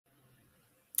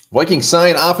Vikings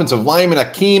sign offensive lineman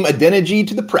Hakeem Adeniji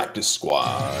to the practice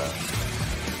squad.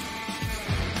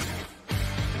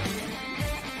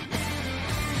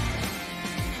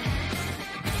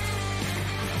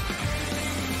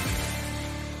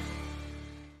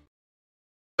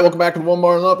 Welcome back to the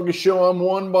Onebar and Lupagus show. I'm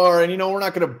Onebar, and we're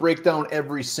not going to break down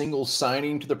every single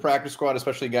signing to the practice squad,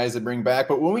 especially guys that bring back.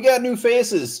 But when we got new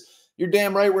faces, you're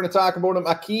damn right we're going to talk about them.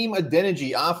 Hakeem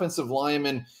Adeniji, offensive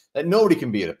lineman that nobody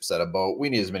can be upset about. We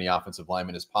need as many offensive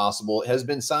linemen as possible. Has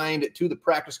been signed to the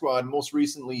practice squad, most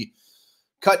recently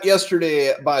cut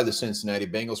yesterday by the Cincinnati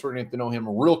Bengals. We're going to get to know him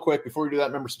real quick. Before we do that,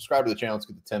 remember, subscribe to the channel. Let's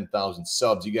get to 10,000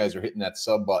 subs. You guys are hitting that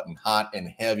sub button hot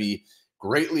and heavy.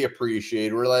 Greatly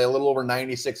appreciated. We're like a little over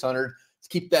 9,600. Let's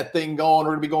keep that thing going.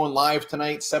 We're going to be going live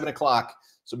tonight, 7 o'clock.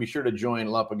 So be sure to join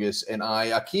Lupagus and I.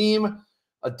 Hakeem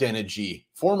Adeniji,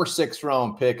 former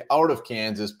 6th-round pick out of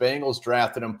Kansas. Bengals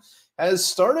drafted him. Has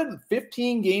started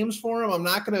 15 games for him. I'm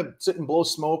not going to sit and blow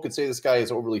smoke and say this guy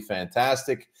is overly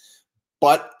fantastic,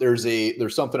 but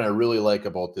there's something I really like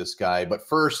about this guy. But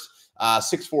first,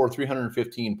 6'4",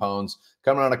 315 pounds,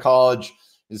 coming out of college.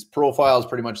 His profile is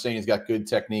pretty much saying he's got good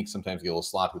technique. Sometimes get a little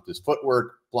sloppy with his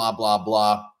footwork, blah, blah,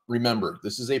 blah. Remember,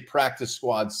 this is a practice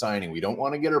squad signing. We don't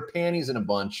want to get our panties in a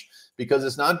bunch because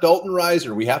it's not Dalton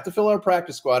Reiser. We have to fill our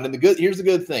practice squad. And here's the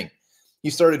good thing. He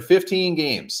started 15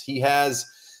 games. He has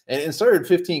and started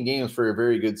 15 games for a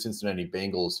very good Cincinnati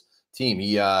Bengals team.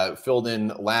 He filled in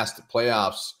last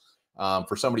playoffs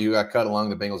for somebody who got cut along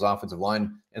the Bengals offensive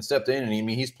line and stepped in. And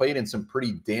he's played in some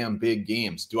pretty damn big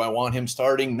games. Do I want him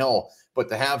starting? No. But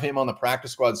to have him on the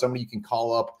practice squad, somebody you can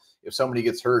call up if somebody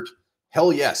gets hurt,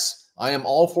 hell yes. I am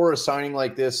all for a signing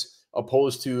like this,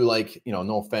 opposed to, like,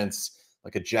 no offense,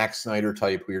 like a Jack Snyder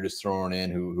type who you're just throwing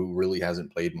in who really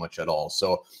hasn't played much at all.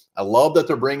 So I love that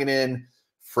they're bringing in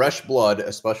fresh blood,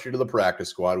 especially to the practice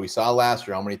squad. We saw last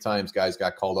year how many times guys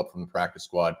got called up from the practice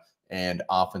squad and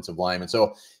offensive linemen.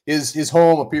 So his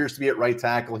home appears to be at right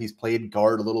tackle. He's played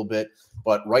guard a little bit,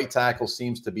 but right tackle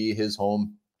seems to be his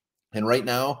home. And right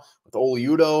now, with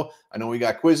Oliudo, I know we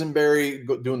got Quisenberry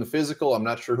doing the physical. I'm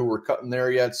not sure who we're cutting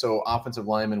there yet. So offensive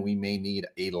linemen we may need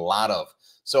a lot of.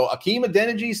 So Hakeem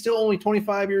Adeniji, still only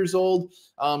 25 years old,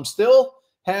 still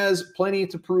has plenty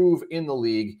to prove in the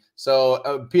league. So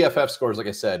PFF scores, like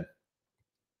I said,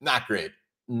 not great,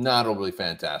 not overly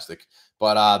fantastic.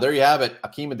 But there you have it.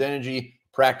 Hakeem Adeniji,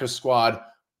 practice squad.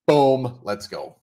 Boom. Let's go.